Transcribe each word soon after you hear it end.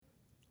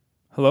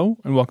Hello,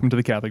 and welcome to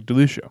the Catholic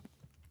Duluth Show.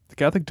 The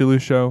Catholic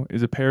Duluth Show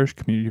is a parish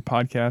community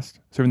podcast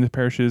serving the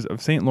parishes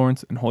of St.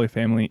 Lawrence and Holy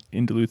Family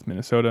in Duluth,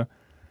 Minnesota.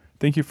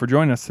 Thank you for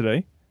joining us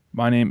today.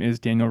 My name is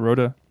Daniel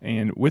Rhoda,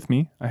 and with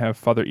me, I have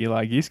Father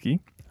Eli Gieske.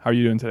 How are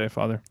you doing today,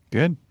 Father?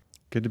 Good.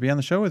 Good to be on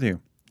the show with you.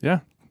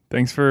 Yeah,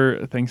 thanks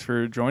for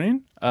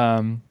joining.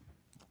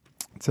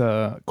 It's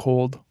a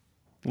cold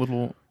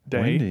little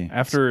day. Windy.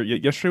 After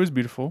yesterday was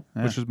beautiful,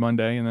 Yeah. which was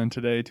Monday, and then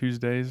today,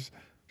 Tuesday's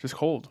just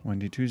cold.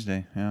 Windy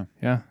Tuesday. Yeah.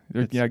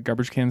 Yeah,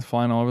 garbage cans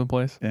flying all over the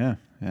place. Yeah.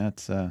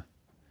 It's kind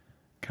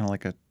of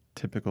like a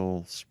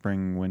typical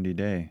spring windy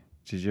day.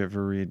 Did you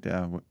ever read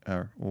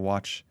or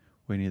watch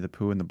Winnie the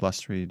Pooh and the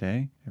Blustery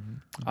Day?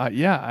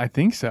 Yeah, I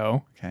think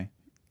so. Okay.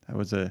 That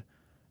was an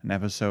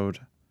episode,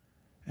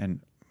 and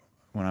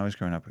when I was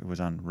growing up, it was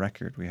on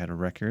record. We had a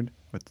record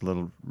with the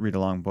little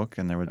read-along book,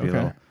 and there would be a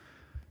little,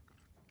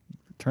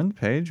 turn the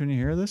page when you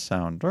hear this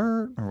sound,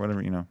 or whatever,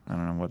 I don't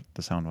know what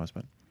the sound was,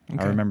 but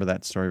I remember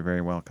that story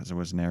very well because it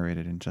was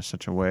narrated in just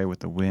such a way with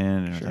the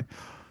wind, and it was like,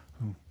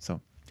 ooh, so.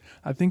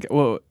 I think,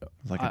 well,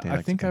 Like a day I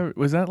like think today.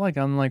 was that like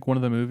on like one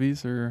of the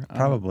movies or?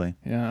 Probably.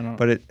 Yeah, I don't know.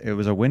 But it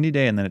was a windy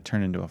day, and then it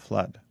turned into a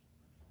flood.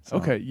 So,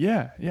 Okay,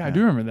 yeah, I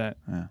do remember that.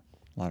 Yeah,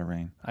 a lot of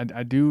rain.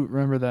 I do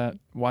remember that,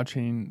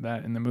 watching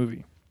that in the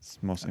movie. It's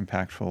the most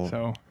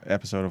impactful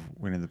episode of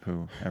Winnie the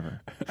Pooh ever.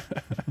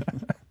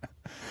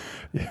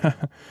 Yeah.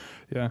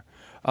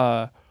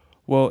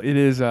 Well, it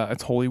is,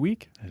 it's Holy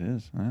Week, It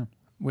is, yeah.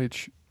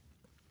 which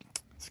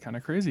it's kind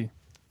of crazy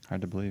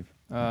Hard to believe.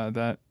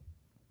 that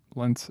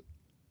Lent's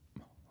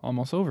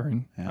almost over.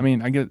 And Yeah. I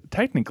mean, I guess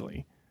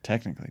technically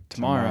Technically,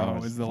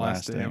 tomorrow is the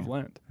last day of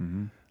Lent.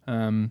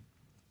 Mm-hmm.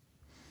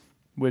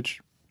 Which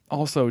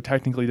also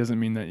technically doesn't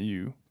mean that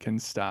you can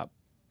stop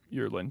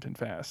your Lenten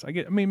fast. I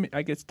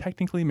guess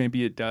technically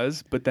maybe it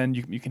does, but then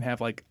you can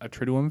have like a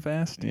Triduum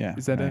fast. Yeah.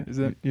 Is that right. it? Is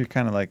that? You're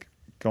kind of like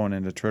going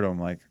into Triduum,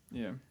 like,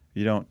 Yeah.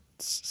 you don't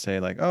say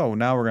like, oh,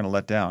 now we're going to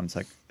let down. It's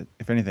like,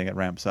 if anything, it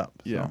ramps up.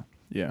 So.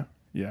 Yeah.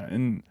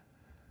 And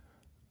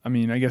I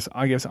mean, I guess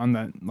on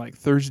that like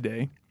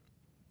Thursday,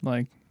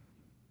 like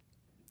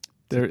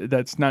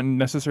that's not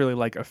necessarily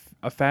like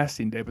a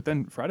fasting day, but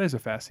then Friday's a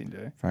fasting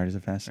day. Friday's a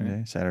fasting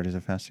day. Saturday's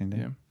a fasting day.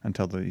 Yeah.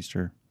 Until the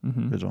Easter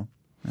Mm-hmm. vigil.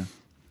 Yeah.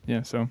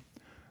 Yeah. So,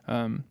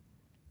 do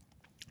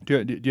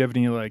you have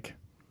any like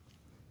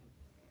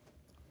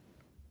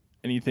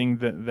anything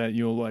that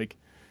you'll like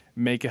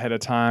make ahead of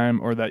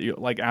time, or that you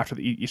like after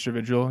the Easter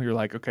vigil, you're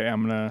like, okay,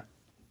 I'm gonna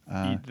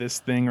eat this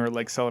thing, or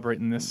like celebrate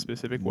in this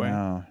specific way?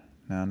 No,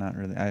 not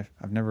really.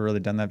 I've never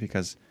really done that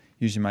because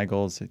usually my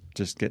goal is to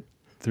just get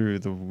through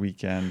the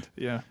weekend.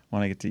 Yeah.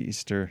 When I get to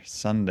Easter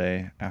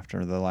Sunday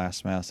after the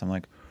last Mass, I'm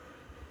like,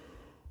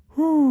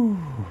 whew,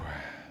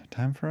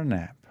 time for a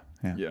nap.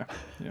 Yeah.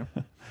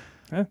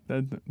 Yeah,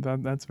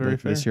 that's very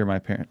fair. This year, my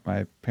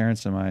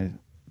parents and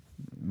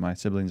my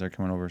siblings are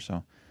coming over, so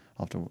I'll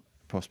have to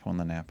postpone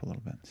the nap a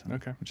little bit. So,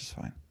 Okay. which is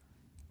fine.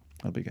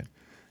 It'll be good.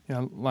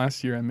 Yeah,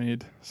 last year I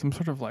made some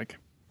sort of like,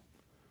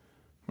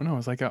 I don't know, it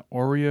was like a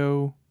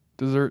Oreo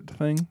dessert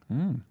thing.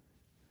 Mm.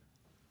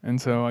 And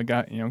so I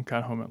got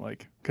home at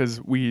like, because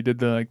we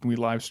did we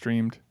live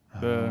streamed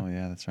the Oh,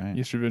 yeah, that's right.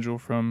 Easter Vigil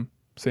from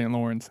St.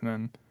 Lawrence,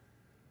 and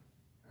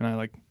I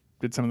like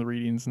did some of the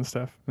readings and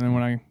stuff. And then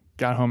when I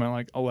got home at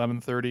like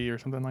 11:30 or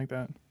something like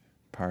that.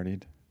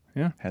 Partied.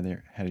 Yeah. Had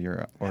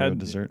your Oreo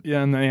dessert.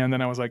 Yeah, and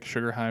then I was like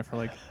sugar high for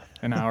like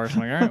an hour. So I'm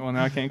like, all right, well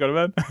now I can't go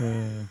to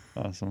bed.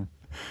 Awesome.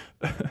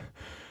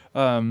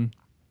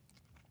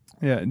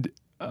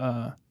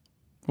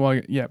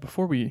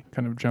 Before we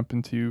kind of jump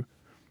into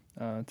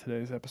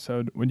today's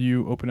episode, would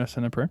you open us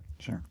in a prayer?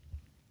 Sure.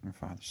 Our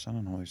Father, Son,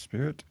 and Holy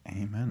Spirit.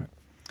 Amen.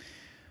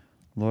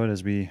 Lord,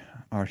 as we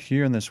are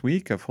here in this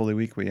week of Holy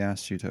Week, we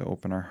ask you to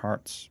open our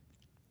hearts.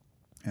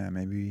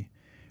 May we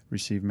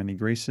receive many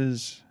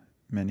graces,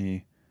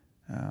 many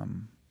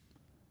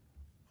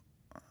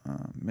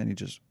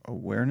just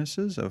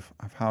awarenesses of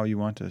how you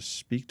want to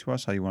speak to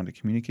us, how you want to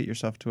communicate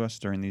yourself to us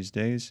during these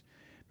days.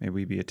 May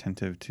we be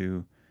attentive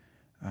to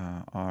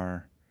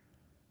our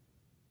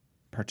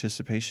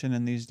participation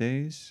in these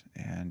days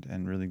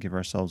and really give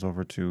ourselves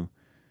over to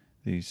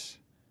these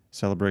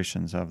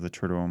celebrations of the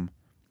Triduum,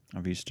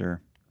 of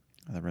Easter,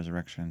 the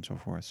resurrection, and so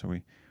forth. So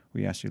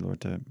we ask you, Lord,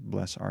 to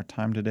bless our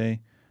time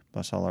today,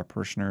 bless all our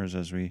parishioners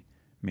as we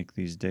make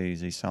these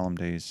days, these solemn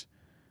days,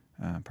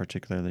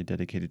 particularly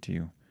dedicated to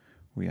you.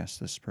 We ask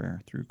this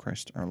prayer through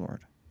Christ our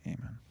Lord.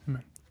 Amen.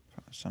 Amen.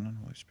 Father, Son, and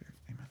Holy Spirit.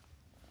 Amen.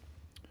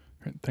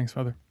 Great. Thanks,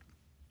 Father.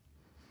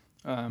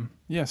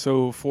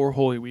 So for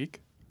Holy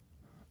Week,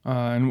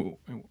 and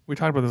we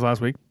talked about this last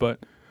week,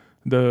 but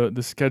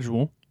the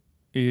schedule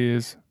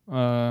is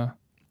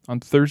on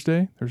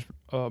Thursday, there's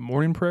a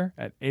morning prayer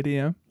at 8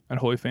 a.m. at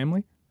Holy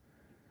Family.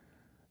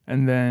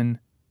 And then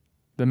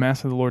the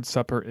Mass of the Lord's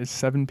Supper is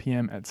 7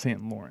 p.m. at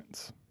St.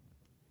 Lawrence.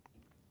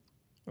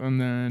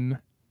 And then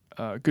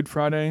Good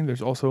Friday,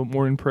 there's also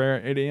morning prayer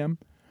at 8 a.m.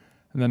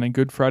 And then a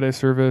Good Friday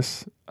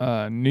service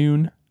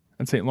noon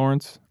at St.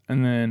 Lawrence.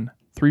 And then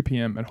 3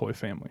 p.m. at Holy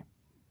Family.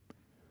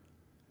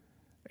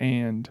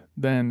 And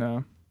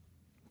then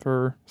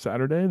for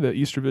Saturday, the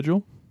Easter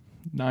Vigil,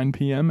 9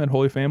 p.m. at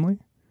Holy Family.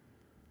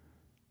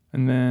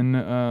 And then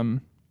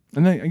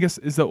I guess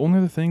is the only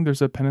other thing.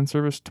 There's a penance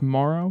service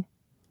tomorrow.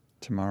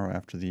 Tomorrow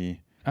after the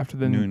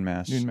noon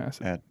mass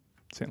at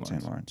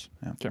St. Lawrence.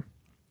 Yeah. Okay.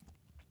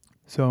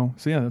 So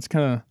yeah, that's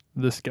kind of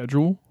the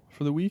schedule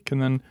for the week.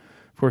 And then,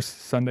 of course,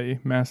 Sunday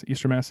Mass,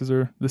 Easter Masses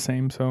are the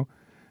same. So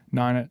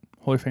 9 at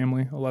Holy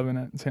Family, 11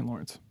 at St.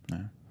 Lawrence.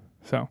 Yeah.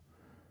 So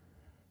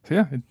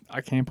yeah,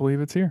 I can't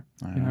believe it's here.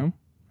 You know?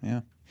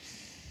 Yeah.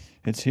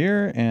 It's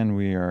here, and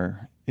we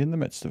are in the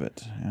midst of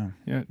it. Yeah.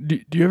 Yeah.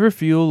 Do you ever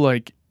feel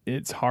like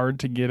it's hard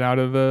to get out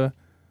of the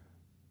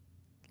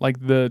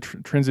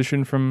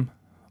transition from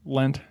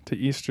Lent to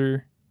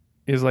Easter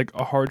is like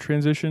a hard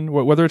transition,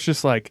 whether it's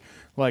just like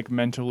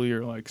mentally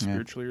or like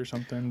spiritually or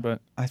something?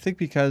 But I think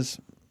because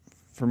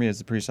for me as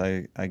the priest,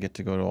 I get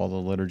to go to all the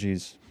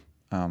liturgies.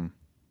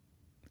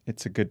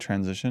 It's a good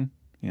transition.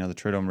 You know, the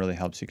Triduum really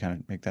helps you kind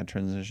of make that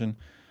transition.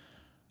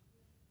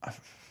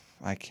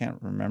 I can't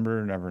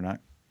remember ever not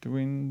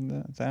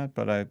doing that,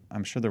 but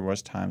I'm sure there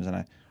was times, and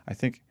I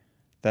think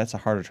that's a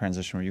harder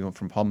transition where you go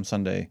from Palm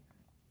Sunday,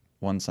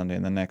 one Sunday,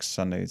 and the next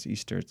Sunday is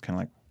Easter. It's kind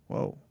of like,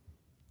 whoa.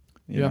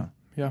 You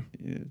know,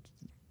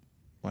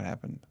 what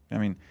happened? I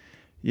mean,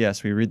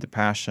 yes, we read the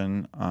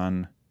Passion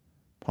on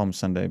Palm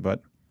Sunday,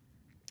 but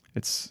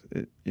it's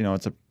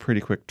a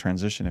pretty quick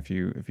transition if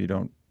you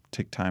don't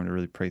take time to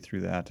really pray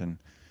through that. And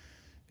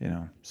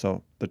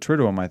so the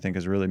Triduum, I think,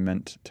 is really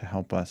meant to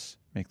help us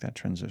make that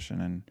transition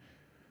and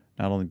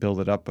not only build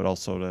it up, but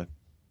also to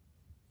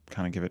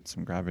kind of give it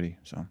some gravity.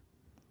 So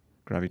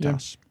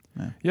gravitas.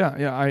 Yeah.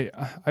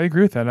 I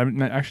agree with that. I've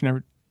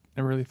actually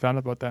never really thought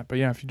about that. But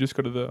yeah, if you just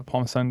go to the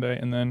Palm Sunday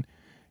and then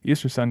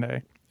Easter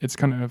Sunday, it's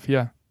kind of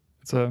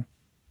it's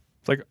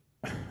like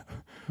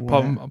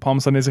Palm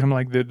Sunday is kind of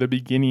like the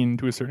beginning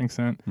to a certain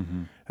extent,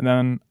 and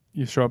then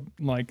you show up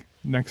like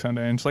next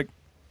Sunday and it's like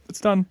it's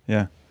done.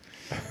 Yeah,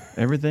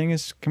 everything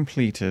is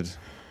completed.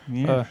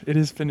 Yeah. It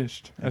is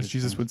finished, as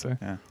Jesus would say.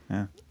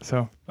 Yeah.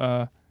 So,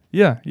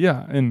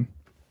 and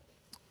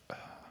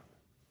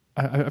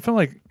I feel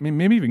like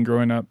maybe even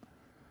growing up,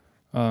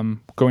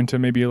 going to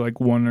maybe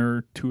like one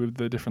or two of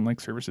the different like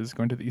services,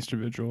 going to the Easter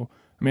Vigil.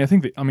 I mean, I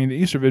think the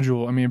Easter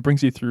Vigil, I mean, it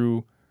brings you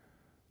through,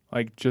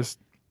 like, just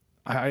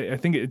I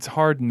think it's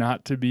hard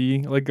not to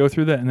be like go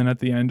through that, and then at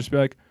the end just be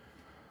like,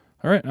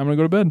 all right, I'm gonna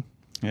go to bed.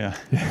 Yeah.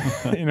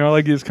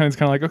 Like it's kind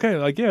of like, okay,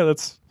 like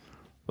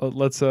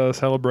let's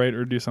celebrate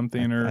or do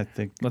something, or I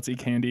think let's eat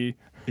candy.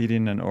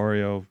 Eating an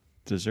Oreo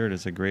dessert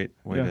is a great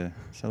way to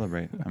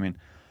celebrate. I mean,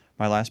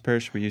 my last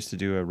parish, we used to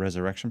do a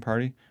resurrection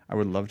party. I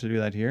would love to do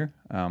that here.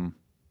 I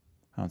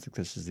don't think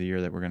this is the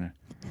year that we're going to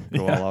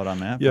go all out on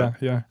that.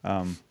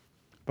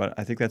 But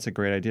I think that's a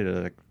great idea to,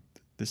 like,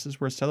 this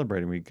is worth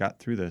celebrating. We got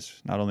through this.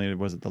 Not only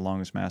was it the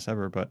longest Mass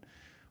ever, but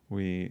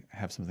we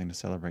have something to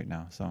celebrate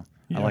now. So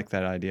I like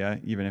that idea,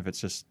 even if it's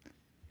just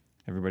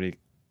everybody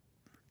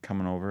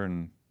coming over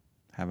and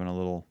having a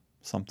little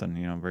something,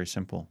 very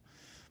simple.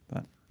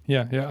 But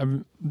yeah,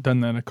 I've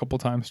done that a couple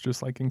times,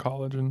 just like in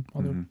college and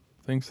other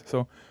things.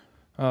 So,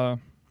 I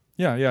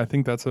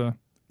think that's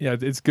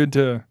it's good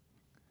to,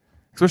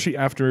 especially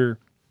after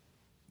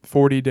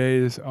 40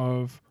 days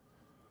of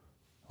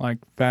like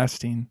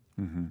fasting,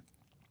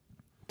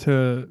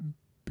 to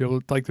be able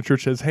to, like, the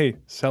church says, hey,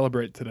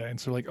 celebrate today. And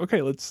so like,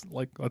 okay, let's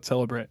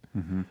celebrate.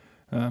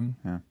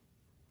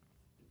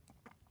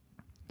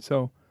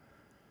 So,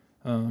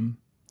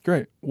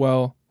 great.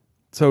 Well,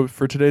 so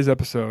for today's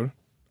episode,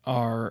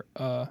 our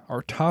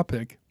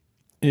topic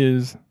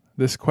is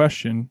this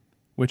question,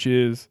 which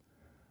is,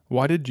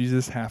 why did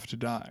Jesus have to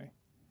die?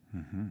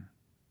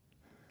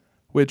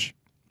 Which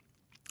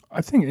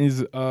I think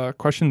is a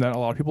question that a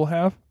lot of people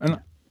have,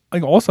 and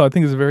like also I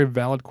think is a very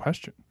valid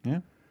question. Yeah,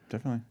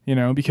 definitely.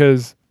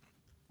 Because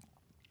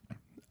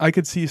I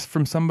could see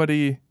from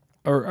somebody,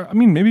 or I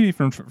mean maybe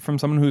from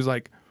someone who's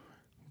like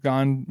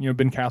gone,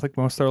 been Catholic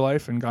most of their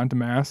life and gone to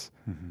Mass.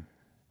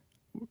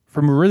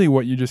 From really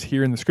what you just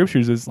hear in the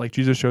scriptures is like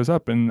Jesus shows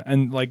up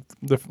and like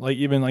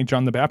even like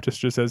John the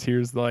Baptist just says,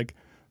 here's the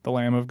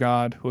Lamb of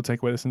God who will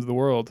take away the sins of the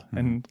world.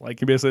 And like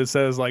he basically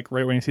says, like,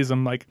 right when he sees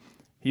him, like,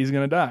 he's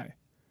gonna die.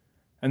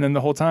 And then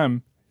the whole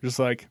time just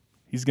like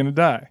he's gonna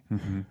die.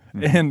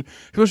 And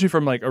especially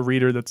from like a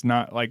reader that's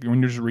not, like, when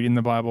you're just reading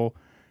the Bible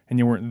and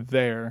you weren't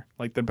there,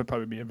 like that would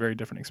probably be a very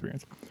different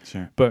experience.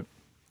 Sure. But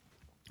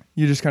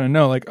you just kind of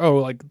know, like, oh,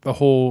 like the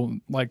whole,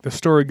 like, the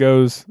story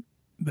goes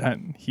that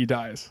he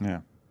dies. Yeah,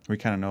 we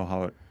kind of know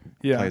how it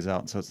plays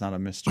out, so it's not a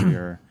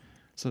mystery.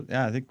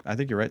 I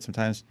think you're right.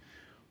 Sometimes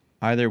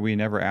either we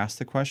never ask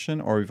the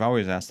question, or we've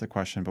always asked the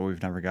question, but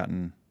we've never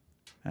gotten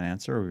an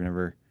answer, or we've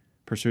never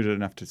pursued it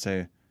enough to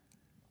say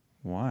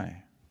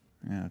why.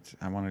 Yeah,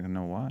 I want to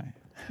know why.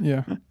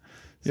 Yeah,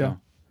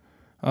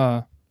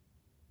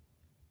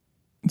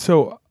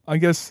 So I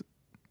guess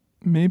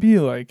maybe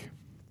like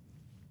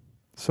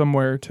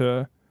somewhere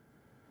just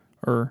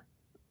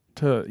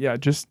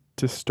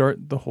to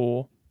start the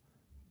whole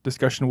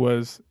discussion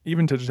was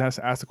even to just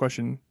ask the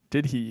question,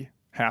 did he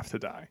have to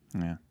die?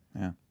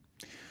 Yeah.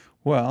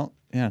 Well,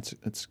 Yeah,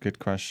 it's a good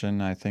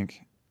question. I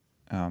think,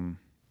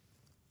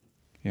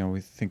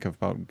 we think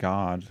about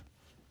God.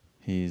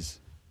 He's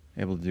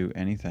able to do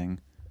anything.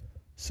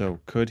 So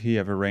could he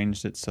have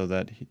arranged it so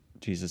that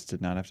Jesus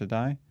did not have to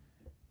die?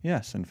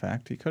 Yes, in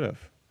fact, he could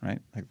have, right?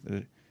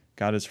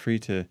 God is free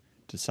to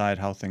decide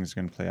how things are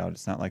going to play out.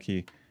 It's not like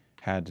he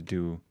had to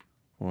do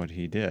what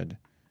he did.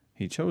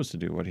 He chose to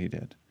do what he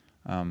did.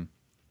 And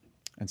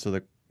so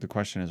the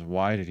question is,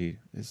 why did he,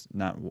 is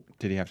not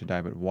did he have to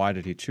die, but why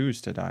did he choose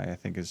to die, I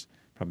think is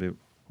probably,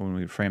 when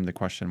we frame the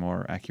question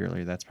more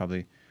accurately, that's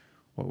probably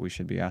what we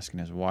should be asking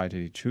is, why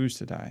did he choose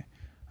to die?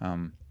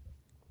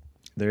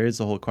 There is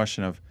the whole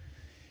question of,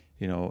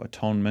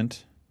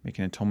 atonement,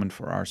 making atonement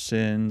for our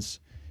sins.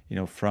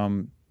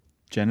 From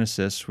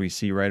Genesis, we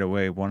see right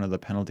away one of the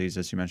penalties,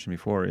 as you mentioned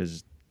before,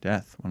 is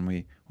death. When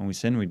we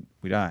sin,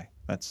 we die.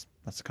 That's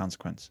the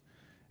consequence.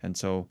 And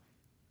so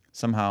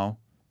somehow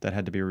that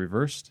had to be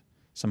reversed.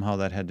 Somehow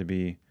that had to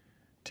be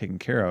taken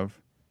care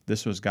of.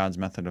 This was God's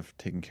method of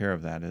taking care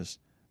of that, is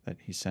that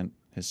he sent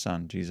his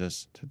son,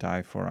 Jesus, to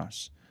die for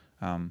us.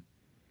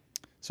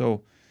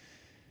 So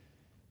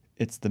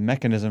it's the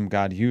mechanism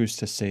God used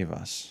to save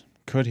us.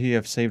 Could he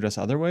have saved us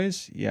other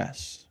ways?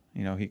 Yes.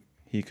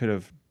 He could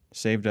have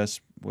saved us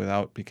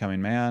without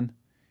becoming man.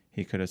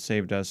 He could have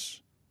saved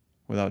us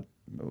without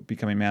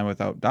becoming man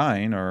without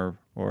dying or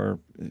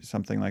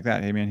something like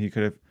that. I mean, he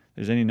could have,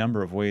 there's any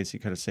number of ways he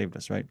could have saved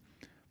us, right?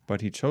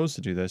 But he chose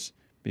to do this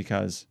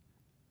because,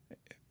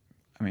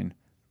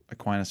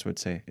 Aquinas would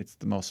say it's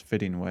the most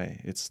fitting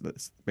way. It's the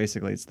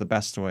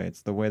best way.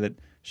 It's the way that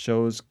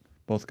shows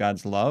both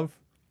God's love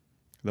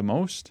the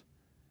most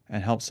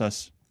and helps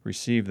us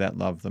receive that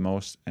love the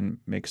most and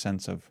make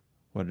sense of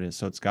what it is.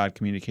 So it's God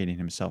communicating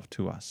himself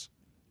to us.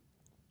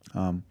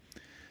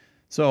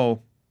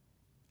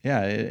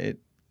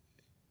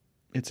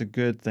 It's a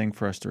good thing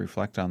for us to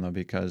reflect on, though,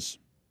 because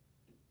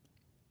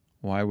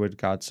why would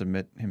God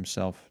submit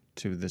himself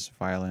to this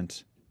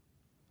violent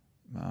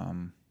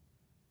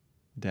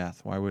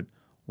death? Why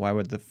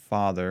would the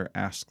Father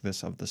ask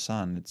this of the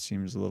Son? It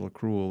seems a little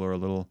cruel, or a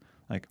little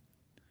like,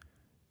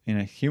 in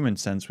a human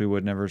sense, we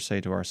would never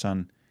say to our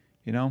son,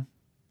 I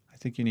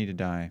think you need to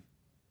die.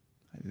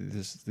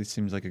 This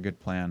seems like a good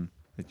plan,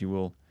 that you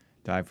will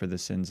die for the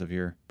sins of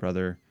your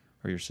brother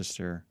or your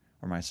sister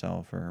or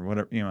myself or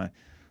whatever.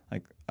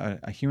 Like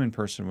a human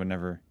person would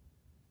never,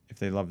 if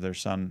they love their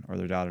son or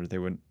their daughter, they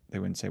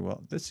wouldn't say,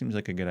 well, this seems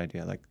like a good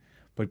idea.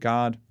 But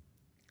God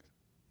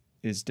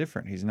is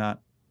different. He's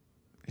not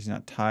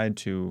tied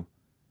to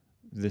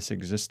this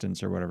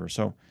existence or whatever.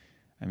 So,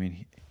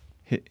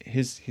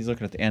 he's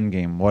looking at the end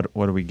game. What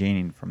are we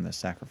gaining from this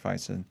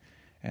sacrifice?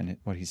 And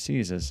what he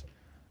sees is,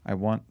 I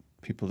want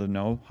people to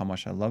know how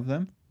much I love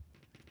them,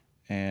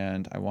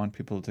 and I want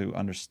people to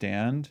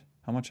understand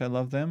how much I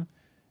love them,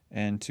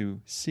 and to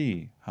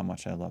see how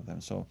much I love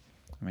them. So,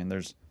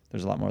 there's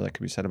a lot more that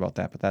could be said about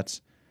that, but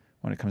that's,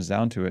 when it comes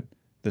down to it,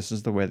 this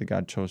is the way that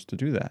God chose to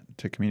do that,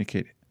 to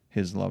communicate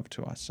his love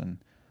to us, and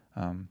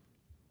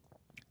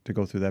to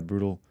go through that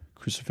brutal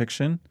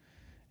crucifixion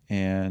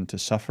and to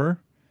suffer.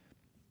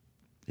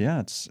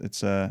 Yeah,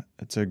 it's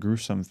a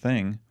gruesome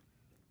thing,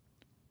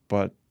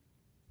 but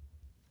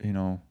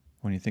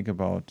when you think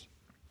about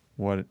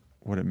what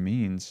it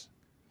means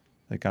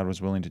that God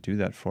was willing to do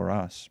that for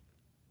us,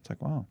 it's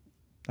like, wow,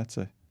 it's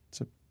a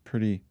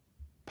pretty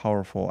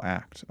powerful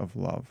act of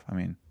love.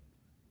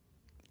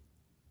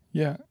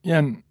 Yeah,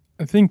 and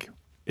I think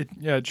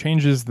it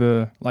changes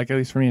at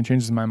least for me, it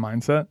changes my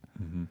mindset,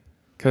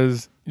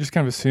 because you just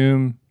kind of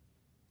assume,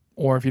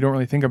 or if you don't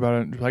really think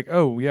about it, you're like,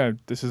 oh yeah,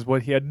 this is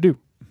what he had to do.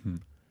 Mm-hmm.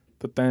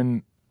 But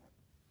then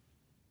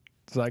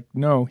it's like,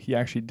 no, he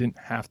actually didn't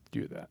have to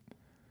do that.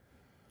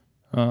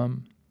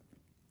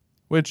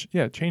 Which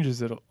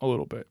changes it a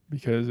little bit,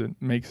 because it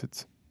makes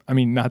it,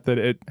 not that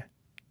it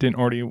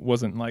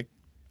wasn't like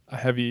a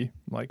heavy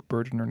like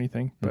burden or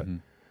anything, but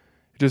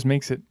it just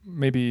makes it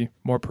maybe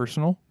more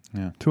personal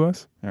to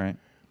us. All right.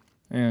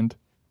 And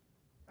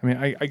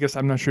I guess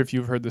I'm not sure if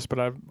you've heard this, but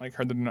I've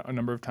heard it a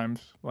number of times,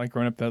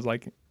 growing up, that's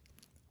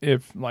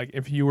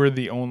if you were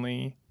the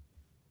only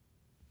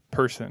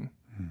person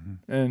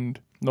and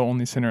the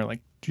only sinner,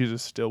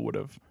 Jesus still would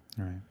have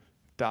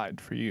died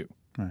for you.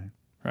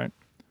 Right.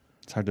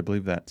 It's hard to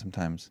believe that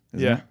sometimes,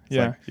 isn't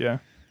it? Yeah.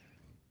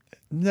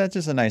 That's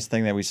just a nice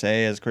thing that we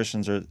say as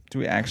Christians, or do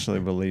we actually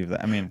believe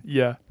that?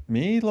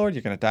 Me, Lord,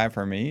 you're going to die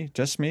for me,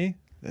 just me?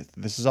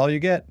 This is all you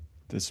get?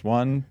 This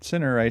one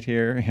sinner right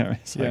here?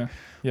 It's wow.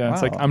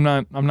 It's like, I'm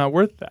not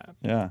worth that.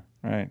 Yeah,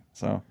 right.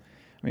 So,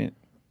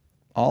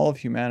 all of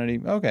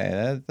humanity,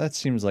 okay, that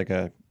seems like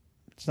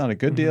it's not a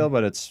good deal,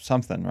 but it's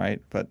something,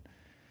 right? But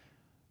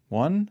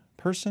one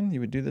person, you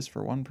would do this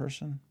for one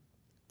person?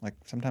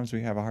 Sometimes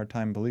we have a hard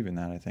time believing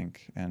that, I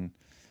think. And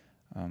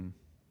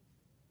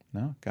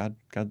no, God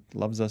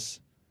loves us,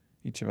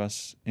 each of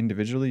us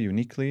individually,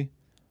 uniquely,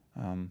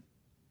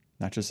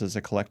 not just as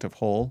a collective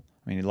whole.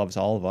 He loves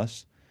all of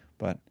us,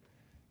 but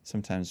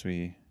sometimes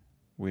we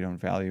don't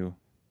value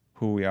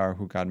who we are,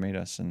 who God made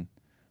us, and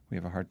we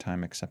have a hard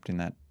time accepting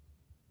that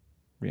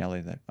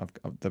reality, that of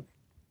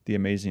the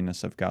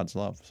amazingness of God's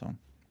love. So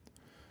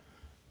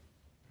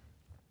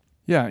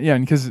Yeah,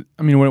 and because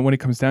I mean, when it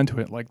comes down to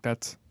it, like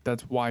that's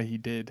why he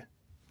did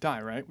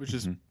die, right? Which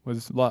is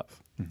was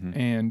love,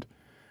 and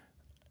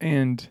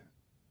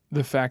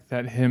the fact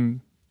that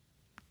him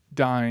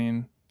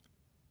dying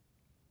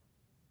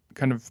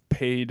kind of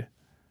paid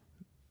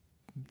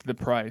the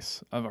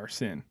price of our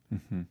sin,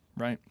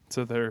 right?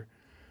 So they're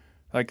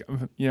like,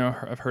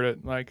 I've heard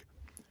it like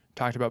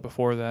talked about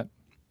before that,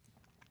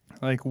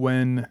 like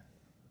when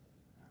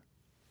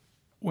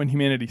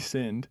humanity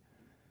sinned,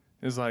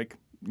 is like,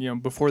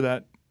 before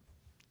that,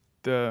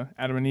 the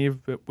Adam and Eve,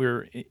 we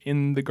were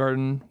in the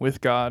garden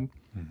with God.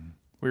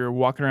 We were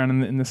walking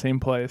around in the same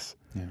place.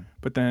 Yeah.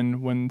 But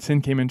then when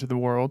sin came into the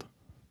world,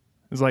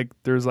 it's like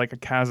there's like a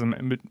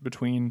chasm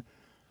between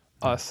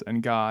us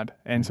and God.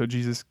 And so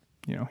Jesus,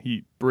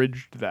 he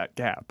bridged that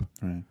gap.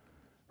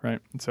 Right.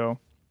 And so.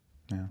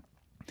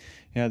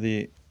 Yeah.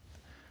 The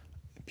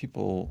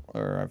people,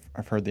 or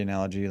I've heard the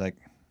analogy, like,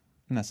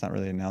 and that's not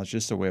really an analogy,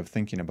 just a way of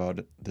thinking about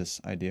it, this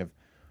idea of,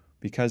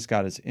 because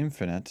God is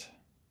infinite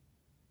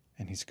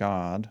and he's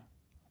God,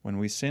 when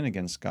we sin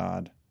against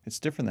God, it's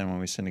different than when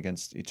we sin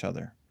against each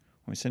other.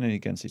 When we sin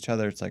against each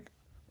other, it's like,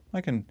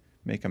 I can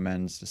make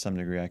amends to some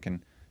degree. I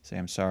can say,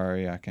 I'm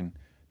sorry. I can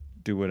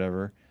do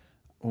whatever.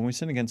 When we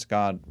sin against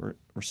God,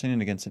 we're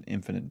sinning against an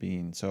infinite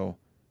being. So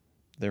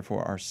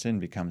therefore our sin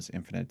becomes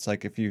infinite. It's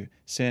like if you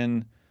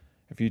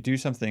do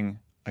something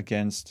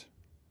against,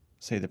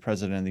 say, the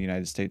President of the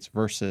United States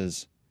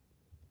versus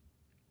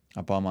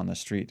a bum on the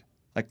street,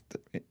 like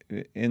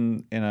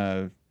in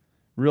a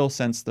real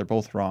sense, they're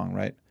both wrong,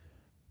 right?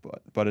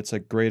 But it's a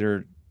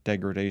greater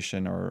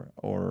degradation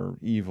or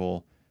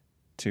evil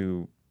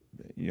to,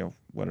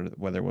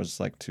 whether it was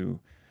like to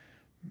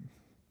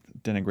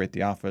denigrate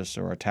the office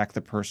or attack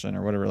the person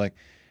or whatever, like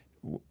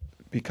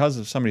because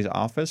of somebody's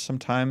office,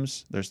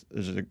 sometimes there's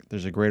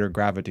a greater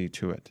gravity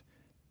to it.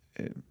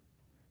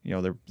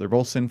 They're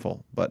both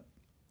sinful, but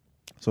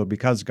so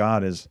because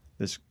God is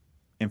this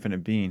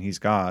infinite being, he's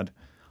God,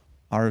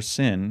 our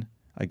sin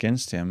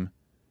against him,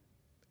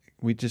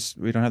 we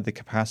don't have the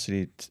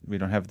capacity, we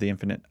don't have the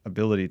infinite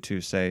ability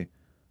to say,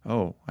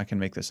 oh, I can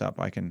make this up,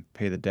 I can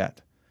pay the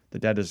debt. The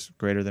debt is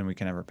greater than we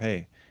can ever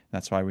pay.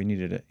 That's why we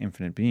needed an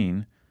infinite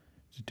being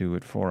to do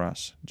it for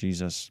us.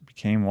 Jesus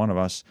became one of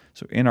us.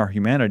 So in our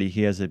humanity,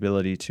 he has the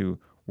ability to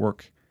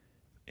work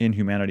in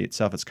humanity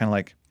itself. It's kind of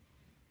like,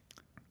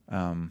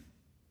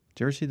 did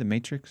you ever see The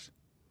Matrix?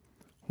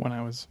 When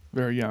I was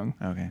very young.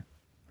 Okay.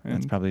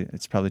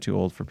 It's probably too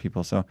old for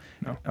people, so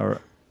no.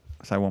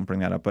 So I won't bring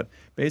that up. But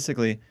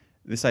basically,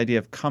 this idea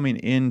of coming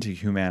into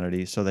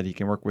humanity so that he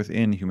can work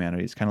within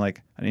humanity, it's kind of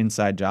like an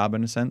inside job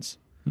in a sense,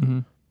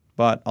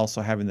 but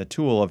also having the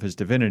tool of his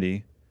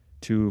divinity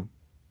to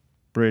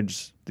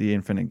bridge the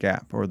infinite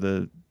gap or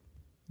the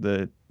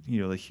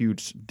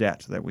huge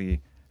debt that we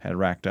had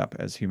racked up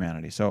as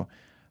humanity. So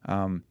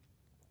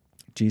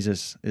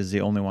Jesus is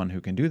the only one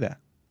who can do that.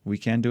 We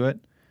can do it,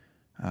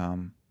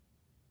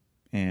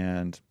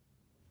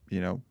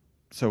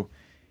 so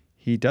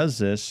he does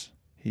this.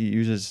 He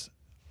uses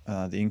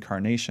the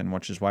incarnation,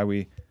 which is why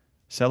we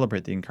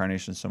celebrate the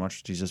incarnation so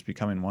much. Jesus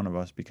becoming one of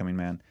us, becoming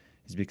man,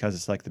 is because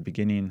it's like the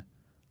beginning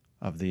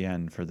of the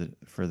end for the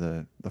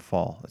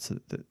fall. It's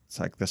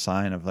like the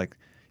sign of like,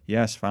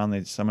 yes,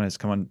 finally someone has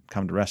come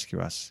to rescue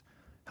us.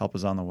 Help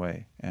is on the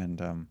way, and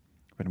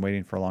been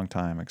waiting for a long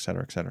time, et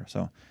cetera, et cetera.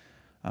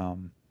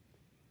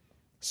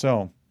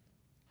 So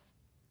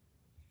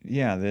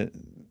yeah,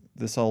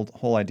 this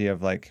whole idea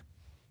of like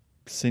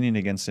sinning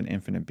against an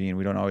infinite being,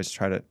 we don't always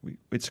try to.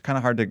 It's kind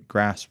of hard to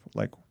grasp.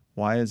 Like,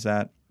 why is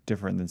that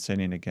different than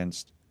sinning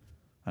against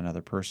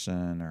another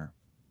person, or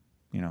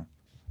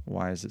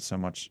why is it so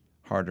much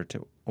harder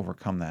to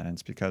overcome that? And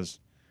it's because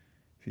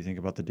if you think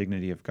about the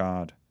dignity of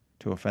God,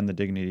 to offend the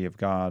dignity of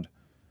God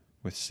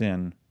with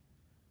sin,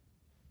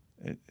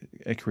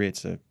 it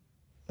creates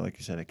like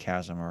you said, a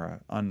chasm or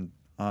an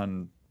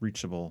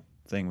unreachable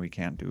thing. We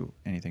can't do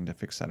anything to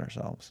fix that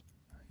ourselves.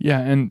 Yeah,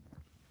 and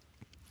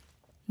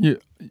you'll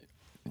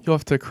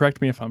have to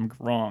correct me if I'm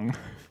wrong,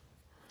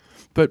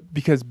 but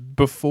because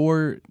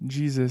before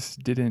Jesus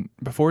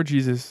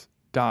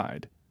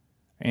died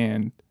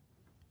and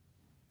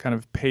kind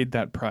of paid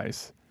that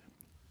price,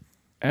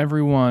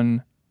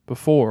 everyone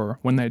before,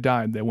 when they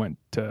died, they went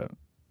to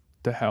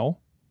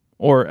hell,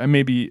 or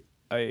maybe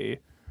a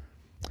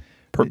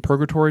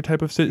purgatory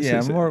type of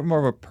more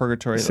of a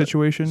purgatory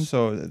situation.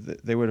 So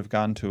they would have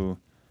gone to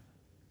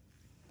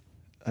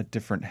a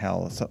different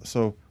hell.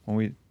 So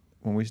when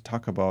we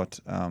talk about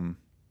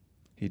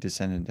he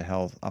descended into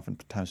hell,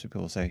 oftentimes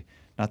people will say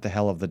not the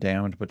hell of the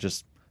damned, but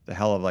just the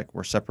hell of like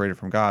we're separated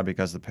from God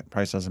because the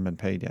price hasn't been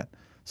paid yet.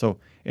 So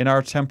in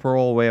our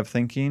temporal way of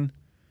thinking,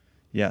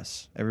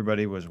 yes,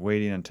 everybody was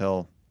waiting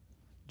until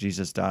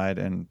Jesus died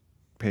and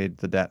paid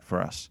the debt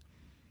for us.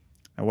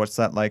 And what's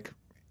that like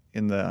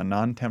in the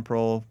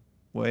non-temporal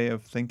way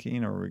of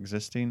thinking or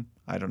existing?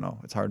 I don't know.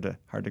 It's hard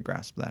to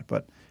grasp that.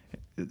 But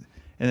in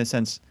a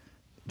sense,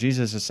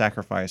 Jesus'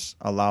 sacrifice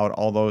allowed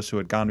all those who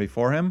had gone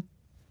before him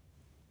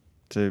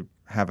to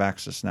have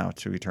access now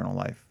to eternal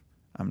life.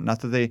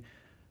 Not that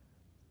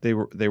they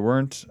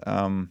weren't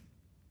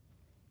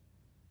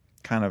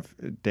kind of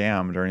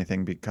damned or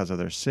anything because of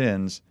their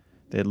sins.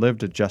 They had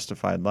lived a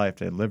justified life.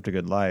 They had lived a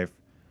good life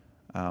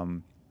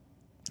in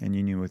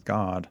union with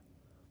God,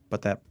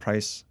 but that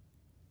price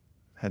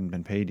hadn't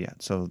been paid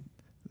yet. So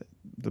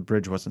the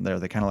bridge wasn't there.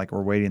 They kind of like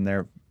were waiting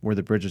there where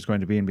the bridge is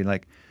going to be and be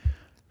like,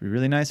 it'd be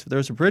really nice if there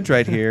was a bridge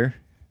right here.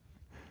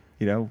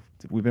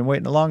 We've been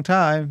waiting a long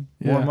time.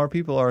 More and more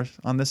people are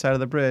on this side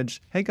of the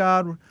bridge. Hey,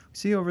 God, we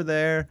see you over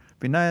there. It'd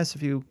be nice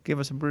if you give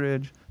us a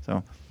bridge.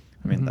 So,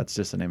 I mean, that's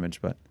just an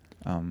image, but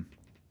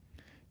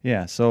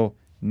so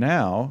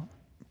now,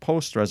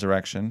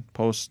 post-resurrection,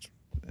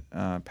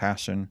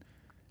 post-passion,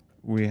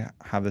 we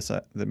have this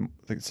the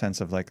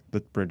sense of like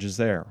the bridge is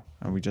there,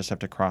 and we just have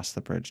to cross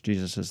the bridge.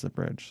 Jesus is the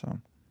bridge. So,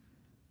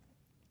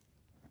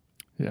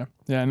 yeah,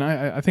 and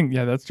I think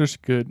that's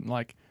just good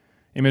like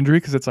imagery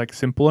because it's like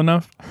simple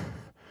enough.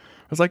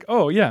 It's like,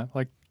 oh yeah,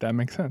 like that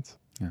makes sense.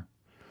 Yeah.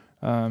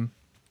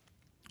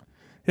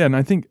 And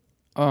I think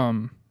I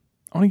want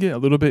to get a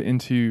little bit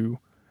into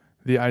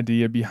the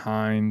idea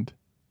behind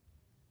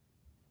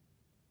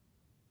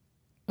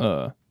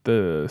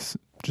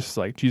just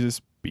like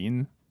Jesus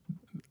being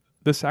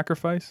the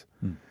sacrifice.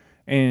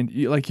 And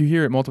you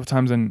hear it multiple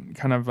times, and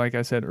kind of like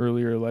I said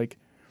earlier, like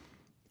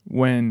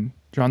when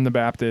John the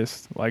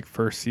Baptist like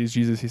first sees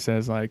Jesus, he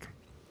says like,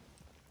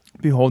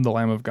 behold the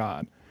Lamb of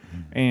God.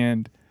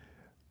 And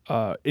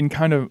in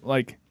kind of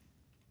like,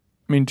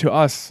 I mean, to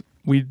us,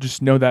 we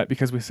just know that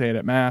because we say it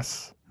at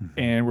Mass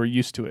and we're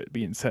used to it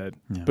being said.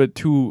 Yeah. But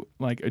to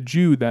like a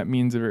Jew, that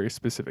means a very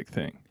specific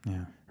thing.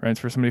 Yeah. Right? It's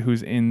for somebody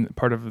who's in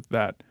part of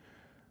that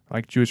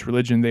like Jewish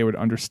religion, they would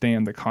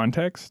understand the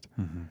context.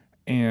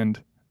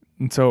 And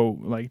so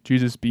like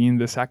Jesus being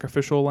the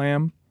sacrificial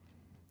lamb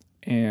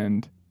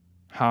and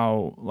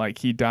how like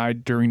he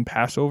died during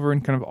Passover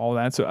and kind of all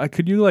that. So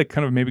could you like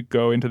kind of maybe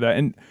go into that?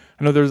 And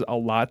I know there's a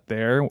lot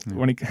there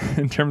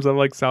in terms of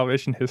like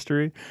salvation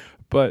history,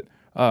 but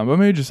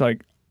maybe just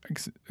like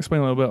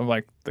explain a little bit of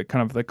like the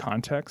kind of the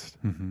context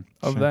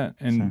of that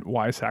and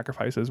why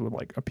sacrifices would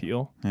like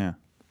appeal. Yeah.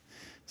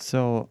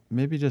 So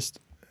maybe just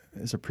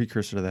as a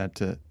precursor to that,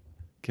 to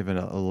give it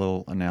a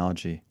little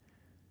analogy,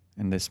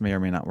 and this may or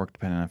may not work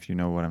depending on if you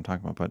know what I'm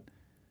talking about, but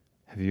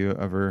have you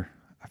ever,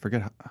 I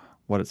forget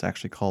what it's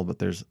actually called, but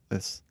there's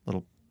this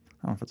little,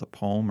 I don't know if it's a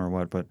poem or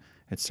what, but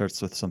it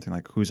starts with something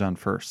like, who's on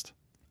first?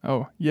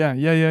 Oh, yeah.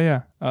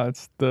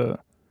 It's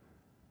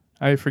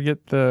I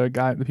forget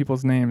the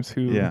people's names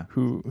who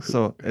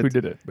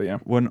did it, but yeah.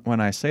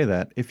 When I say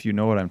that, if you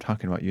know what I'm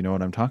talking about, you know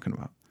what I'm talking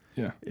about.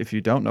 Yeah. If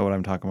you don't know what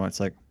I'm talking about, it's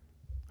like,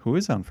 who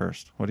is on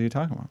first? What are you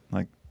talking about?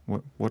 Like,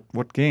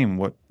 what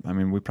game? I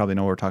mean, we probably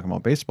know we're talking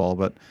about baseball,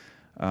 but,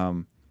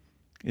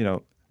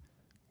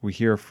 we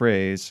hear a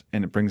phrase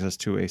and it brings us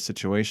to a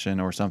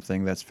situation or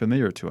something that's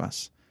familiar to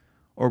us.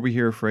 Or we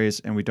hear a phrase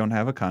and we don't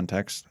have a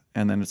context,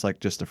 and then it's like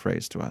just a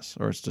phrase to us,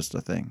 or it's just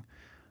a thing.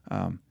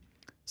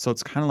 So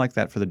it's kind of like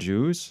that for the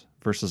Jews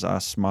versus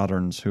us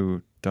moderns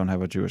who don't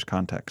have a Jewish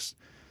context.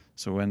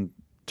 So when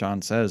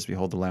John says,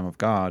 behold the Lamb of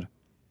God,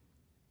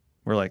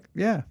 we're like,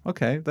 yeah,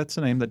 okay, that's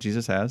the name that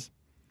Jesus has.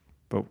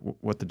 But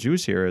what the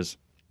Jews hear is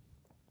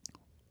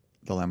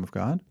the Lamb of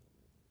God.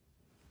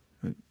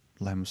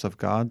 Lambs of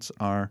Gods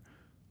are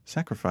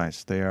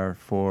sacrificed. They are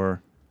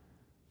for,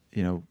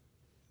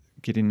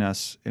 getting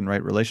us in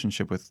right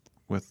relationship with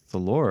the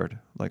Lord.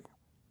 Like,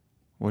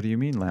 what do you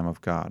mean, Lamb of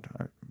God?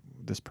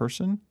 This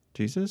person,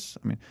 Jesus?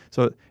 I mean,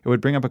 so it would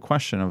bring up a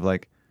question of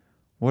like,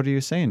 what are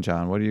you saying,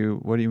 John? What do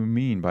you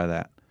mean by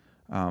that?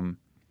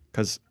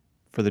 Because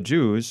for the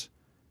Jews,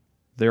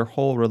 their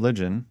whole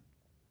religion,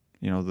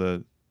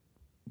 the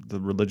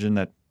religion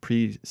that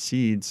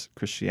precedes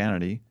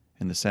Christianity,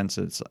 in the sense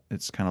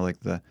it's kind of like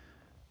the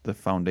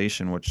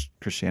foundation which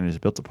Christianity is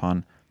built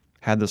upon,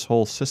 had this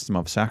whole system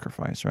of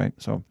sacrifice, right?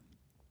 So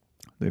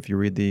if you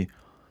read the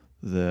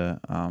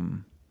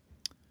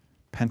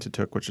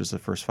Pentateuch, which is the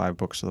first 5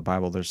 books of the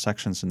Bible, there's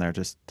sections in there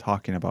just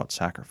talking about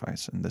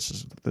sacrifice, and this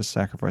is this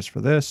sacrifice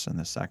for this, and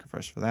this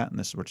sacrifice for that, and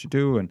this is what you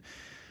do, and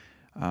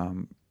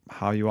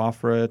how you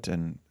offer it,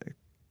 and it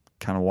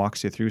kind of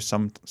walks you through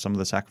some of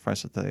the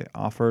sacrifice that they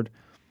offered.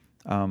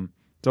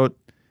 So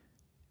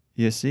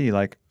you see,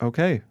 like,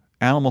 okay,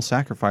 animal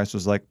sacrifice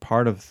was like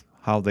part of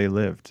how they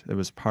lived. It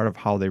was part of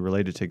how they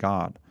related to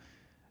God.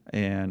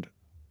 And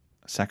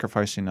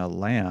sacrificing a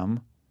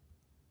lamb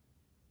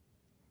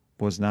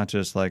was not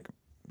just like,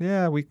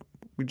 yeah, we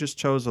just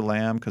chose a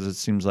lamb because it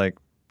seems like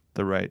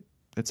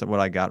it's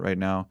what I got right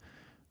now.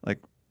 Like,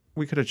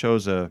 we could have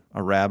chose a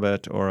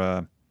rabbit or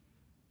a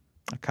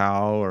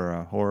cow or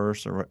a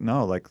horse or what.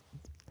 No, like,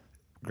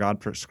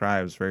 God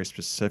prescribes very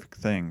specific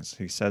things.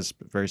 He says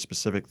very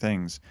specific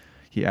things.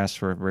 He asks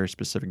for very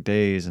specific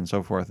days and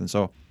so forth. And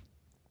so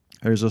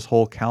there's this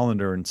whole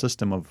calendar and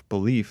system of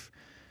belief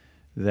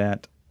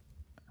that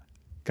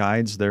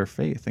guides their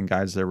faith and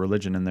guides their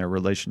religion and their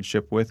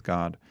relationship with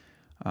God.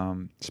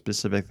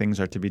 Specific things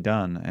are to be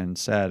done and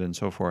said and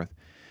so forth.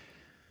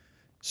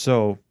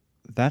 So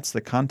that's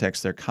the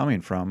context they're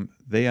coming from.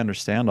 They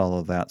understand all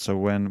of that. So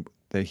when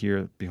they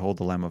hear, behold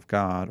the Lamb of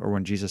God, or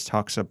when Jesus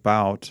talks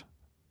about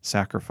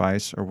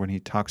sacrifice, or when he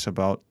talks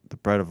about the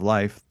bread of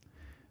life,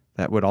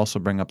 that would also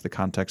bring up the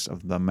context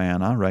of the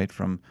manna, right?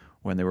 From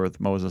when they were with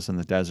Moses in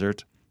the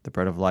desert, the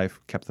bread of life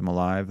kept them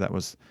alive. That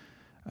was,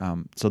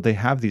 so they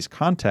have these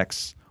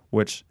contexts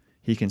which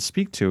he can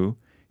speak to.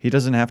 He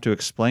doesn't have to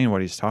explain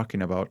what he's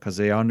talking about because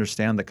they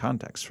understand the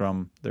context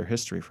from their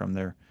history, from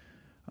their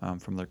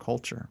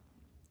culture.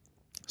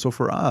 So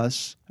for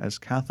us as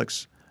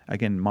Catholics,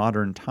 again,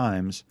 modern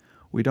times,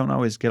 we don't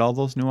always get all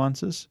those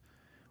nuances.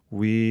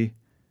 We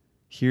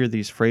hear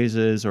these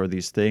phrases or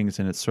these things,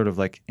 and it's sort of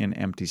like in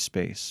empty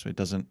space. It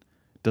doesn't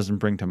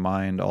bring to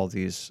mind all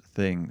these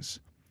things.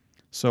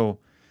 So,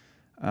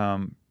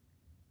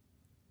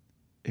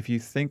 if you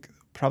think,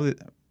 probably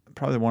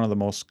one of the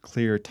most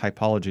clear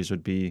typologies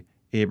would be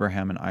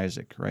Abraham and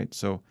Isaac, right?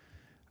 So,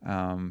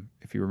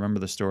 if you remember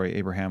the story,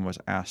 Abraham was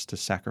asked to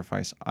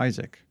sacrifice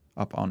Isaac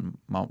up on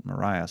Mount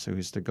Moriah. So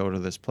he's to go to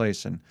this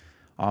place and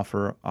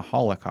offer a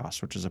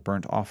holocaust, which is a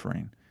burnt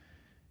offering.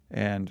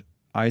 And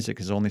Isaac,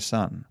 his only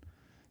son.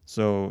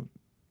 So,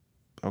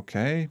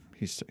 okay,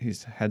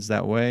 he's heads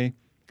that way.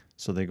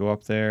 So they go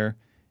up there.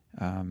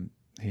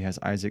 He has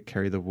Isaac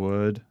carry the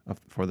wood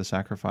for the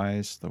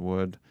sacrifice, the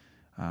wood.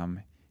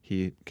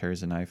 He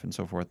carries a knife and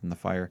so forth in the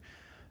fire.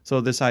 So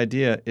this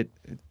idea,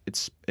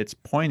 it's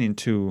pointing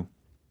to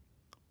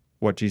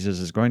what Jesus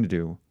is going to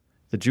do.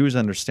 The Jews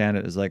understand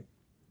it as like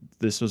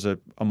this was a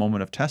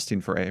moment of testing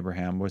for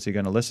Abraham. Was he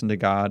going to listen to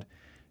God?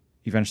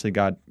 Eventually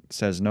God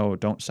says, no,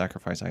 don't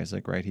sacrifice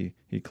Isaac, right?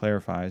 He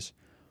clarifies.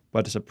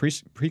 But it's a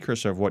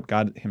precursor of what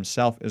God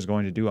himself is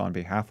going to do on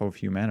behalf of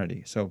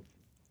humanity. So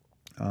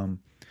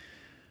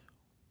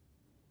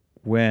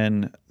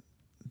when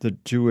the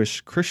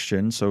Jewish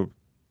Christians, so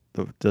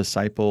the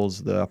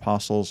disciples, the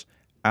apostles,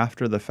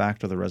 after the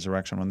fact of the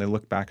resurrection, when they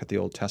look back at the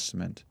Old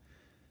Testament,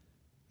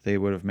 they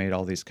would have made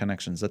all these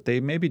connections that they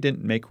maybe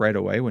didn't make right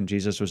away when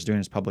Jesus was doing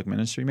his public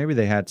ministry. Maybe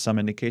they had some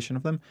indication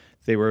of them.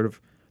 They would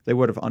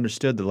have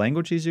understood the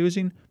language he's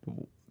using,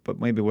 but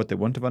maybe what they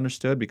wouldn't have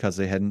understood because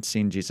they hadn't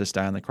seen Jesus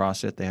die on the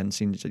cross yet. They hadn't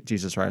seen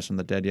Jesus rise from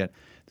the dead yet.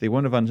 They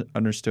wouldn't have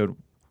understood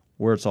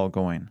where it's all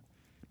going.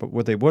 But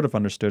what they would have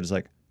understood is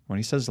like when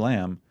he says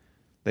lamb,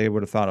 they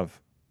would have thought of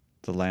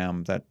the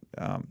lamb that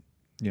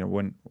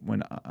when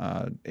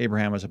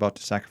Abraham was about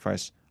to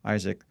sacrifice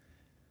Isaac,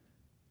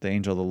 the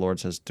angel of the Lord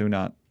says,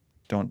 don't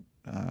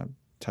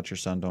touch your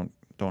son,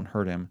 don't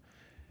hurt him.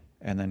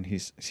 And then he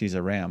sees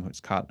a ram who's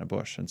caught in a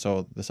bush. And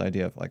so this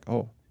idea of like,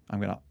 oh, I'm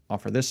going to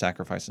offer this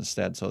sacrifice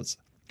instead. So it's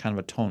kind of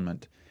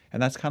atonement.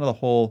 And that's kind of the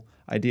whole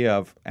idea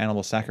of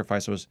animal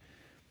sacrifice was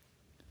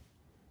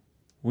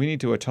we need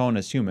to atone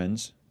as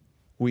humans.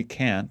 We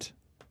can't.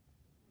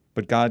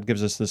 But God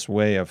gives us this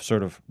way of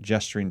sort of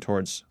gesturing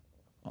towards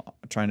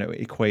trying to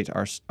equate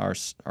our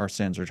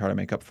sins or try to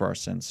make up for our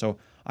sins. So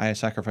I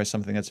sacrifice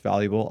something that's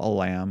valuable, a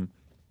lamb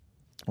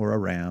or a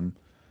ram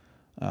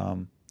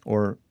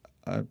or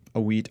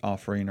a wheat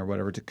offering or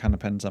whatever. It kind of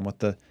depends on what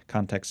the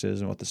context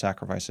is and what the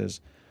sacrifice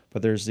is.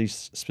 But there's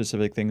these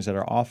specific things that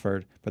are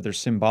offered, but they're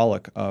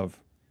symbolic of,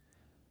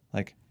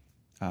 like,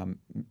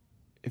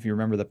 if you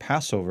remember the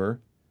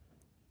Passover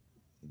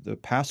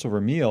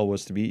meal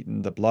was to be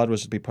eaten, the blood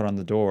was to be put on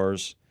the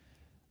doors.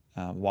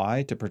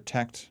 Why? To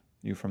protect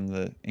you from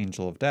the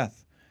angel of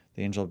death.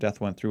 The angel of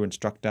death went through and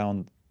struck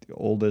down the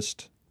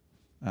oldest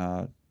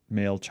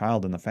male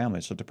child in the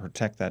family. So to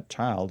protect that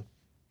child,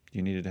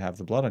 you needed to have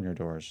the blood on your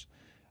doors.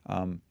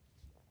 So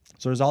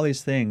there's all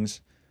these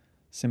things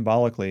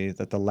symbolically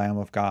that the Lamb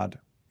of God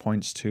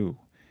points to.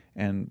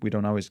 And we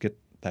don't always get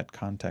that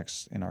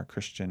context in our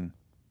Christian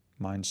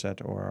mindset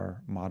or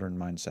our modern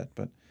mindset.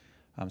 But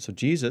so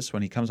Jesus,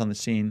 when he comes on the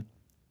scene,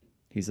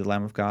 he's the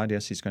Lamb of God.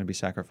 Yes, he's going to be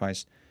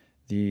sacrificed.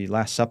 The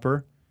Last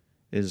Supper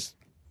is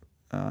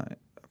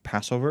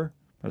Passover,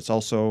 but it's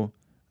also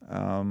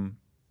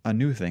a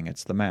new thing.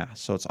 It's the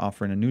Mass. So it's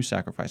offering a new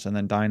sacrifice. And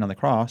then dying on the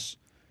cross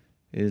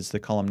is the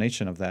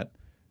culmination of that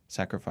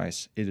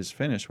sacrifice. It is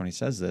finished. When he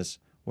says this,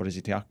 what is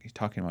he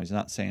talking about? He's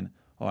not saying,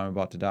 oh, I'm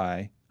about to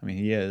die. I mean,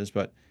 he is,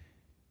 but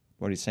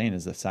what he's saying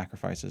is the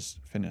sacrifice is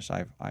finished.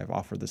 I've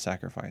offered the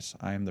sacrifice.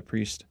 I am the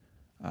priest.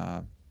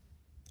 I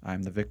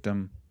am the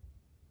victim.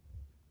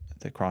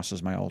 The cross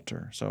is my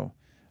altar. So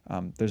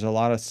there's a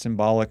lot of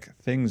symbolic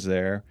things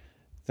there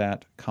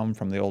that come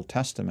from the Old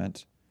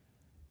Testament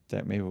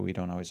that maybe we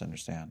don't always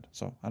understand.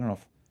 So I don't know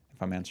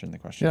if I'm answering the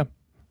question. Yeah,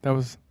 that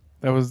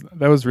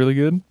was really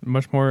good.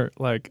 Much more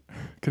like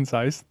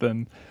concise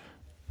than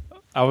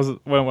I was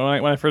when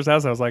I first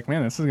asked. I was like,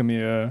 man, this is gonna be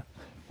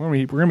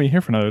we're gonna be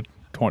here for another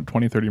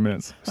 20, 30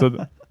 minutes.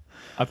 So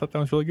I thought that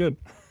was really good.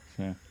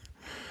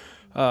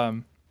 Yeah.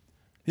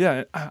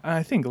 Yeah,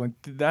 I think like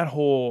that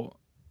whole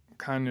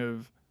kind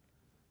of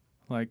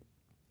like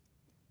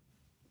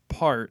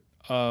part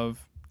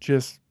of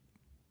just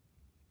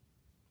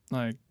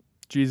like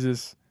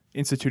Jesus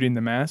instituting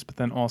the Mass, but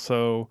then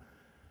also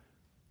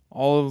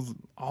all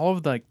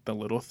of like the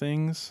little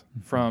things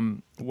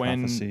from The when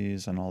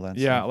prophecies and all that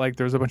yeah, stuff. like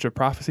there's a bunch of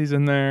prophecies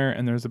in there,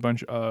 and there's a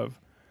bunch of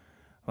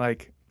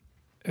like,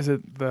 is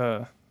it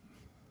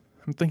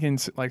I'm thinking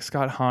like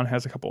Scott Hahn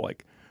has a couple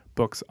like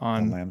books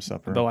on The Lamb's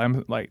Supper. the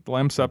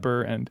Lamb's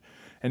Supper, and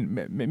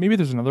maybe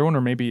there's another one,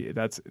 or maybe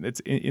it's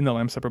in the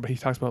Lamb's Supper, but he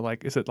talks about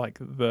like, is it like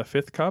the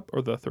fifth cup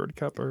or the third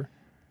cup or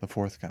The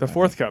fourth cup. the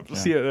fourth cup? Yeah.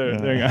 See it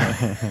there you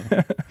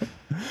go.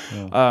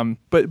 Yeah.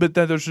 But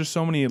then there's just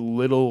so many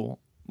little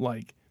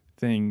like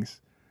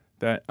things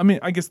that, I mean,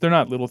 I guess they're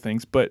not little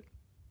things, but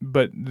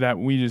that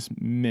we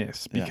just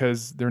miss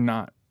because they're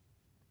not.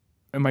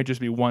 It might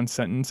just be one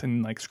sentence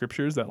in like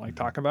scriptures that like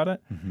talk about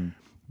it,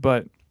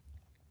 but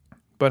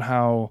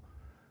how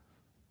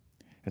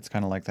It's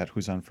kind of like that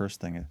 "who's on first"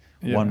 thing.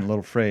 Yeah. One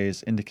little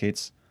phrase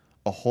indicates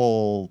a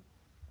whole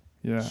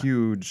yeah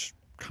huge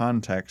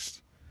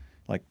context.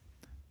 Like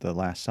the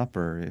Last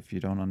Supper, if you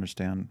don't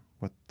understand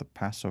what the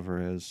Passover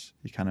is,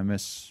 you kind of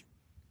miss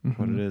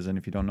what it is. And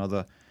if you don't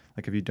know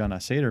if you've done a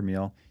Seder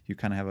meal, you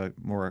kind of have a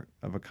more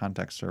of a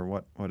context or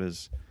what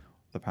is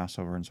the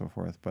Passover and so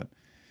forth. But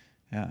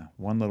yeah,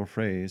 one little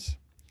phrase,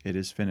 "it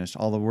is finished."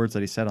 All the words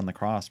that he said on the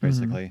cross,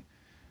 basically,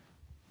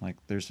 like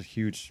there's a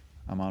huge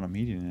amount of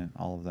meaning in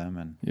all of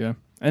them.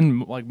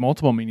 and like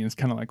multiple meanings,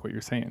 kind of like what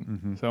you're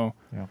saying. So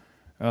Yeah.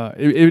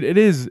 it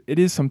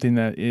is something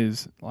that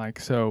is like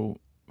so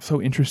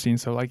interesting.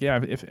 So like, yeah,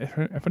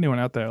 if anyone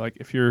out there, like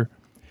if you're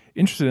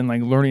interested in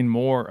like learning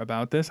more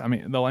about this, I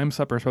mean, the Lamb's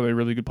Supper is probably a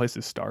really good place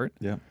to start.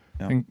 Yeah.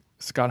 I think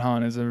Scott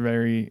Hahn is a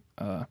very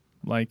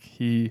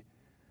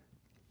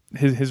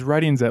his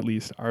writings at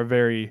least are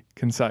very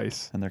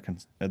concise, and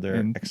they're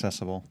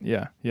accessible.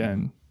 Yeah,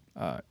 and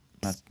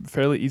it's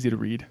fairly easy to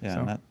read. Yeah,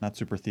 so. not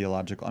super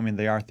theological. I mean,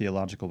 they are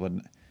theological, but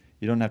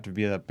you don't have to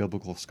be a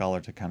biblical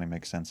scholar to kind of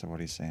make sense of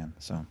what he's saying.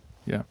 So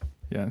yeah.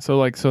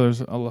 So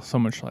there's so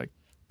much like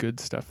good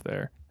stuff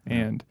there,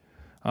 and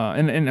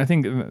I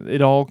think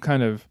it all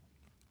kind of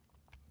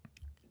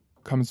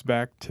comes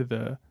back to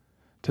the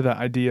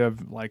idea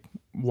of like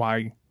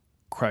why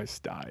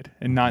Christ died,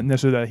 and not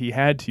necessarily that he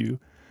had to,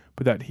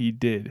 but that he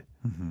did,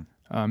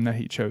 that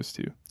he chose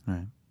to.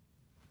 Right.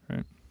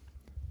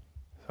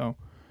 So,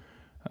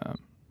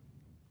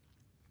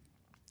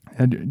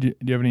 do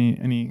you have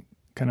any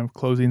kind of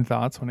closing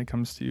thoughts when it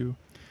comes to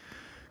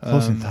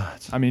Closing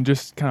thoughts? I mean,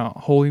 just kind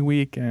of Holy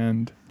Week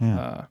and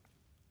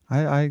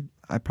I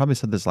probably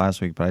said this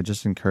last week, but I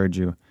just encourage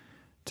you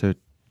to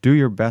do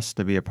your best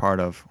to be a part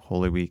of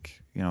Holy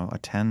Week. You know,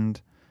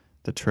 attend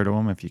the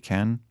Triduum if you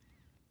can,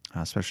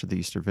 especially the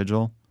Easter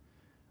Vigil.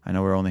 I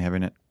know we're only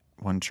having it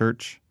one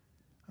church,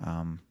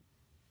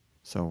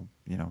 so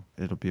you know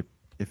it'll be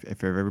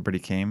if everybody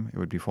came, it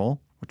would be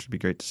full, which would be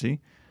great to see.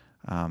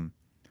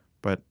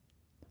 But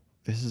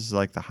this is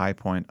like the high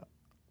point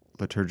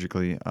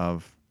liturgically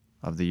of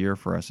the year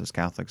for us as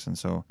Catholics, and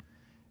so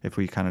if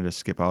we kind of just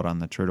skip out on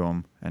the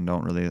Triduum and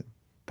don't really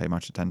pay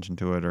much attention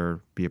to it or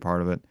be a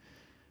part of it,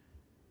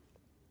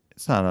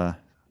 it's not a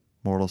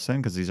mortal sin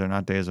because these are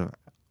not days of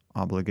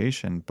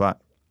obligation,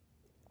 but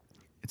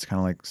it's kind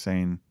of like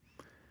saying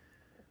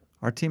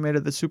our team made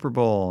it the Super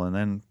Bowl, and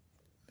then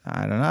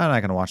I'm not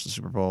going to watch the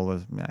Super Bowl.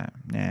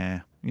 Nah,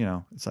 you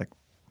know, it's like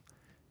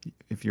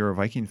if you're a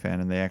Viking fan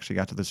and they actually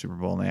got to the Super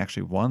Bowl and they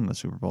actually won the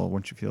Super Bowl,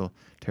 wouldn't you feel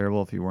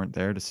terrible if you weren't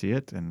there to see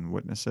it and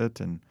witness it?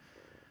 And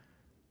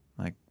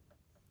like,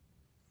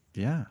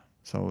 yeah,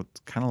 so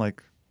it's kind of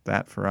like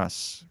that for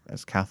us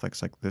as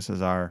Catholics. Like, this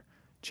is our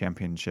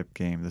championship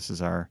game. This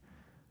is our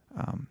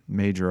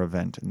major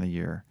event in the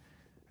year.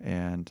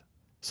 And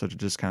so to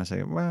just kind of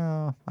say,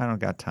 well, I don't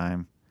got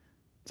time.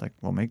 It's like,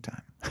 well, make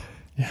time.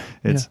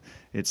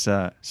 It's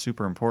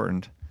super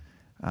important.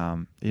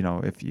 You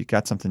know, if you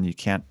got something you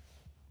can't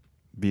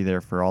be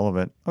there for all of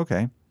it,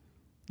 okay,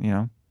 you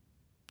know,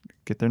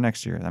 get there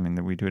next year. I mean,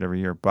 we do it every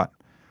year, but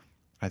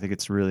I think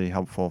it's really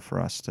helpful for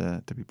us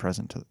to be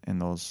present in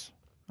those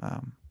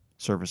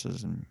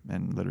services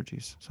and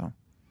liturgies. So,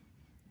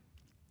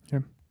 yeah.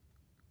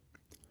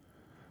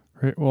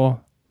 Great.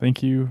 Well,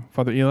 thank you,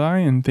 Father Eli,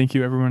 and thank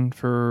you everyone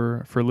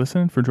for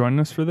listening, for joining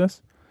us for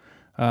this.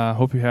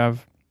 Hope you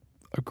have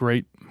a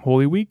great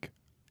Holy Week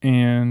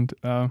and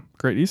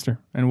great Easter,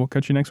 and we'll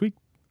catch you next week.